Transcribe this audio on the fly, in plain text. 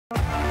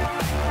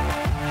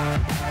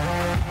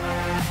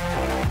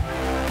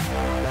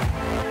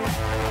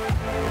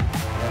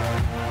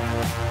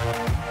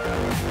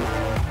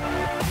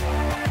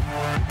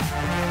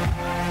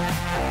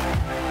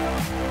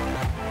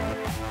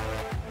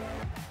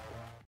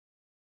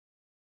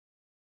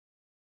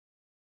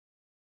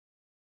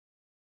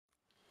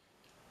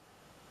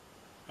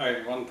Hi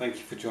everyone, thank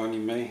you for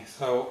joining me.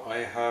 So I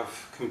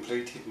have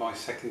completed my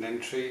second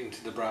entry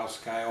into the Braille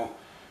scale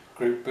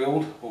group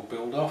build or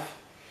build off.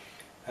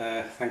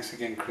 Thanks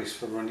again Chris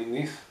for running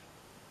this.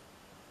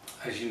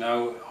 As you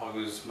know, I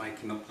was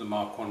making up the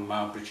Mk.I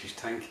male British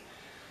tank,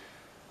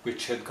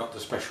 which had got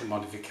the special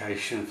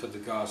modification for the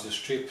Gaza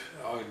strip.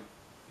 I'm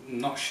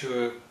not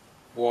sure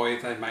why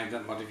they made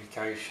that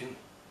modification.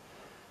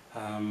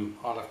 I'll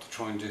have to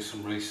try and do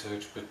some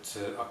research, but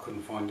I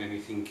couldn't find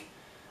anything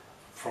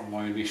from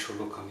my initial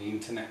look on the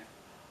internet.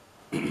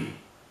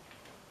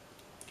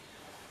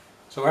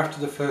 So after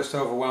the first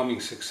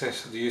overwhelming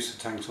success of the use of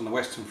tanks on the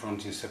Western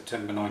Front in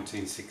September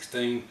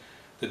 1916,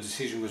 the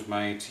decision was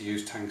made to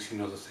use tanks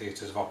in other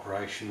theatres of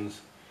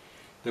operations.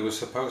 There were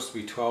supposed to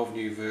be 12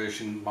 new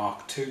version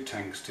Mark II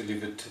tanks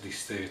delivered to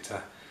this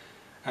theatre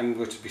and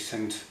were to be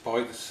sent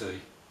by the sea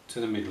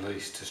to the Middle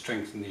East to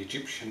strengthen the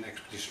Egyptian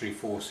expeditionary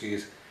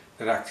forces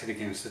that acted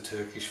against the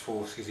Turkish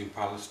forces in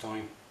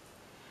Palestine.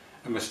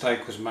 A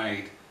mistake was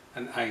made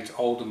and 8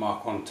 older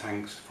Mark I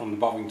tanks from the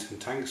Bovington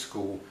Tank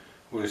School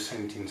were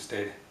sent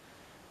instead.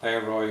 They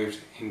arrived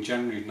in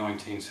January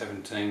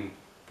 1917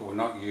 but were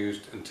not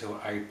used until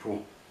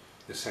April,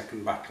 the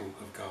Second Battle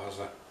of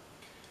Gaza.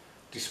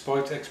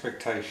 Despite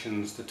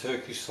expectations, the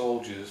Turkish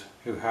soldiers,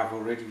 who have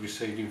already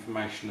received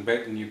information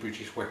about the new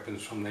British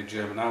weapons from their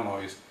German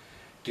allies,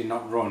 did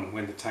not run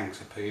when the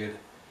tanks appeared.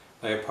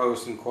 They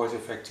opposed them quite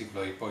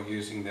effectively by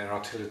using their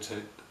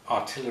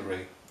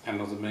artillery and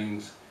other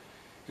means.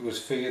 It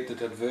was feared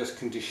that adverse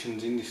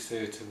conditions in this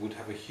theatre would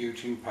have a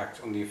huge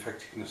impact on the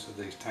effectiveness of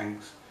these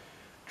tanks.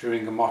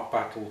 During a mock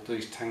battle,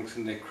 these tanks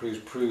and their crews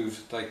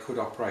proved they could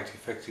operate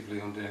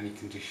effectively under any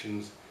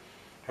conditions.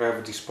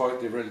 However,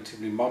 despite the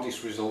relatively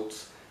modest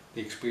results,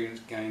 the experience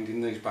gained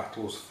in these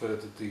battles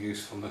furthered the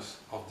usefulness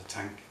of the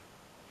tank.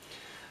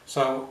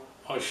 So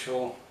I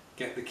shall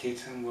get the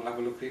kit and we'll have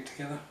a look at it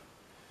together.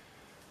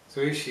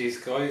 So here she is,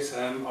 guys.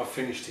 I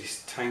finished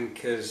this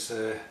tank as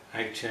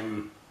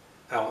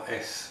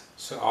HMLS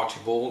Sir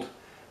Archibald.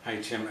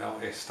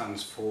 HMLS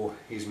stands for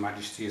His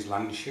Majesty's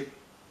Landship,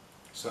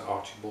 Sir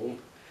Archibald.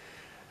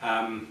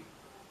 I've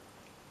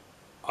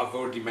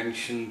already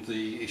mentioned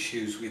the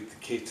issues with the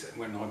kit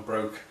when I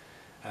broke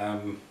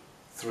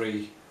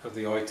 3 of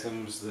the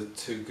items, the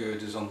 2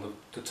 girders on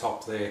the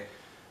top there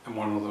and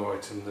one other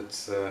item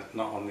that's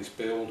not on this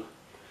build.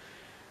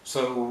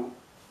 So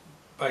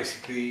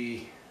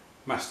basically,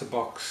 Master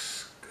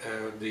Box,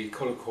 the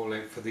colour call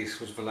out for this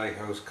was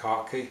Vallejo's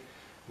Khaki,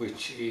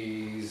 which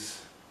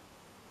is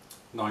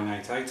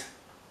 988.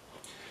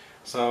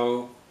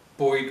 So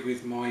buoyed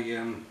with my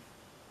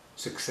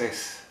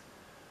success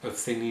of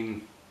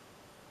thinning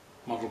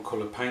model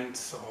colour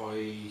paints,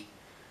 I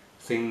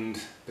thinned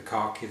the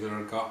khaki that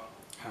I got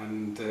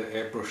and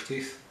airbrushed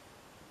it.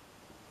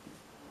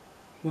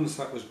 Once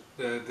that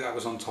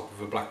was on top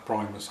of a black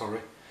primer, sorry.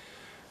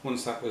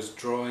 Once that was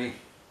dry,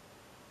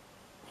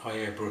 I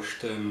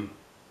airbrushed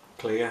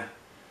clear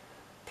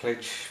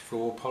pledge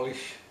floor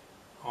polish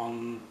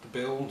on the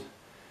build,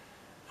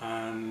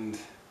 and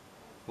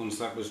once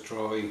that was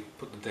dry,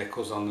 put the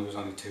decals on. There was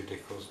only 2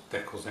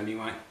 decals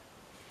anyway.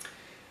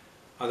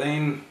 I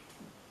then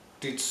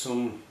did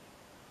some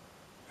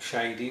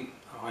shading.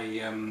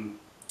 I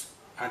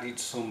added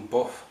some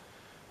buff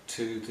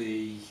to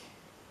the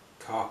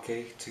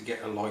khaki to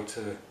get a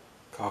lighter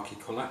khaki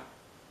colour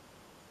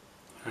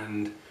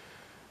and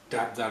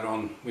dabbed that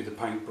on with a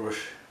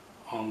paintbrush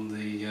on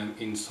the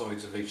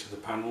insides of each of the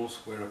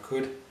panels where I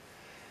could.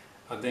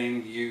 I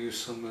then used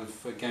some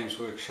of Games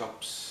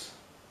Workshop's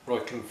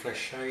Reikland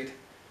Flesh Shade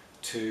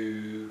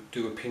to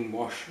do a pin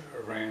wash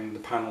around the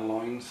panel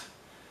lines,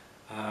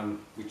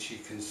 which you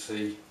can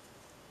see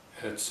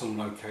at some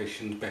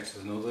locations better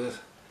than others.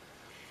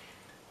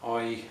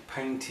 I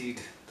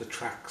painted the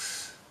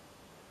tracks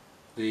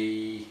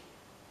the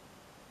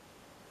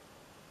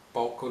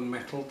bolt gun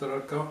metal that I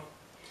got,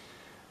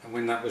 and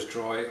when that was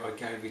dry I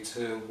gave it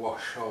a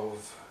wash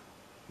of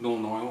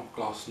Nuln Oil,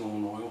 glass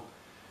Nuln Oil.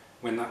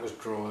 When that was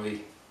dry,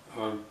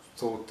 I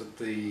thought that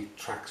the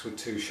tracks were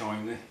too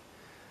shiny,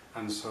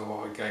 and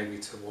so I gave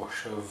it a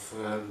wash of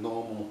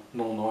normal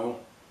Nuln Oil.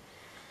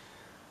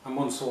 And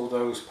once all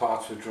those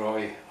parts were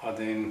dry, I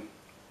then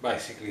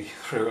basically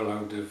threw a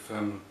load of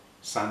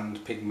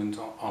sand pigment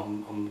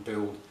on the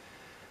build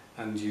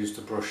and used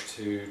a brush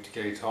to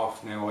get it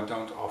off. Now, I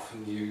don't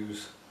often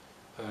use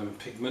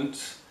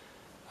pigments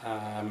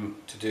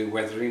to do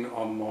weathering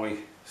on my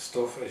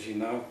stuff. As you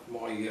know,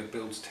 my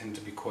builds tend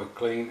to be quite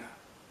clean,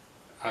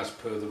 as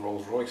per the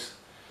Rolls Royce,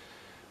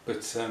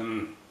 but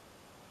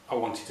I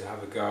wanted to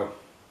have a go,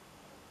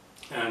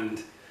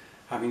 and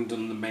having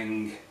done the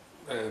Meng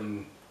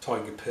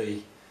Tiger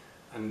P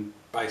and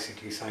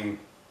basically saying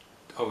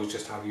I was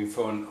just having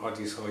fun, I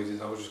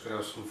decided I was just going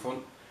to have some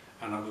fun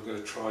and I was going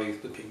to try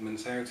the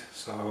pigments out.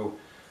 So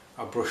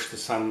I brushed the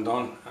sand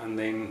on and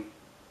then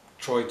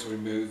tried to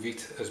remove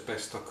it as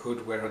best I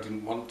could where I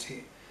didn't want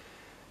it.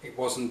 It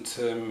wasn't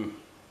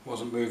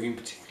moving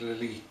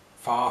particularly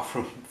far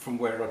from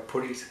where I'd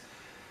put it,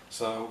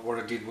 so what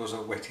I did was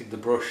I wetted the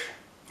brush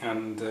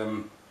and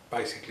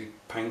basically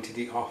painted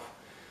it off.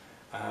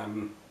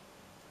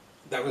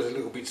 That was a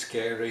little bit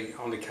scary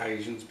on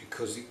occasions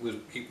because it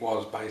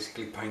was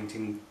basically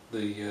painting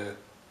the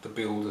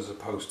build as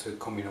opposed to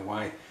coming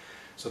away.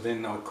 So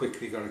then I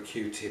quickly got a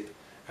Q-tip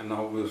and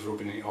I was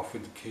rubbing it off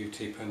with the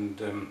Q-tip,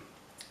 and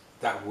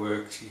that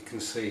worked. You can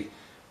see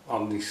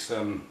on this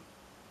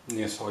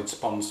near side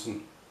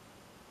sponson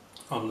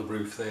on the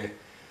roof there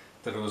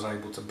that I was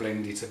able to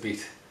blend it a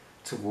bit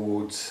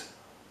towards,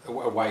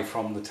 away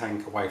from the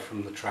tank, away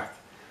from the track,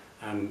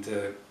 and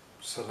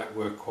so that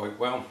worked quite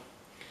well.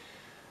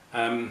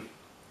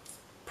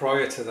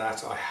 Prior to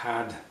that I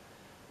had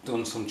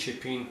done some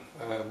chipping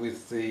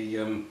with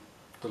the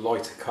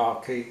lighter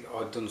khaki.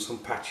 I'd done some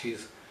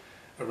patches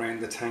around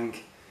the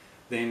tank.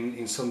 Then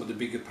in some of the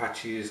bigger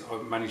patches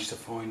I managed to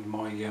find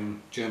my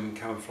German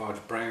camouflage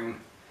brown,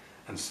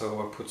 and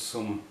so I put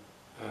some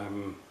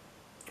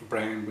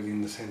brown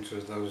within the centre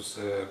of those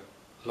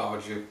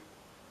larger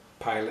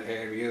paler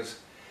areas,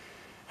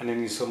 and then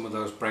in some of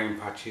those brown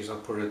patches I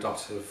put a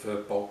dot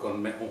of bolt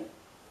gun metal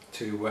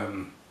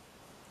to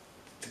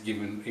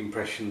give an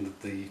impression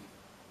that the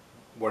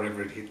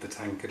whatever had hit the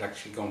tank had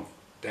actually gone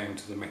down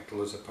to the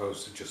metal as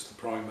opposed to just the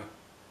primer.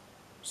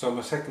 So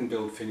my second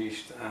build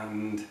finished,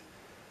 and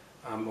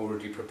I'm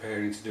already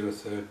preparing to do a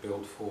third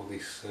build for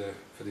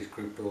this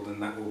group build,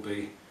 and that will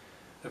be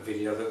a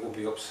video that will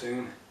be up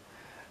soon.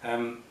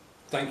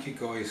 Thank you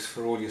guys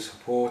for all your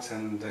support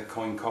and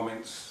kind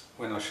comments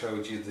when I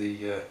showed you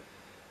the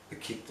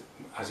kit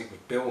as it was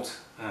built,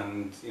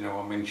 and you know,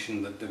 I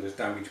mentioned that there was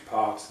damaged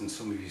parts, and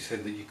some of you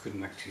said that you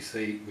couldn't actually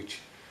see it,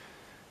 which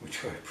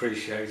I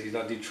appreciated.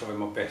 I did try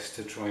my best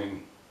to try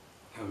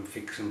and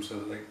fix them so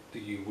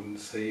that you wouldn't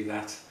see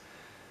that.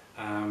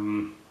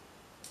 I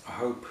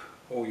hope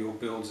all your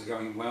builds are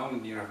going well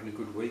and you're having a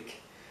good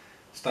week.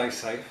 Stay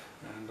safe,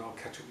 and I'll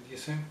catch up with you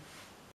soon.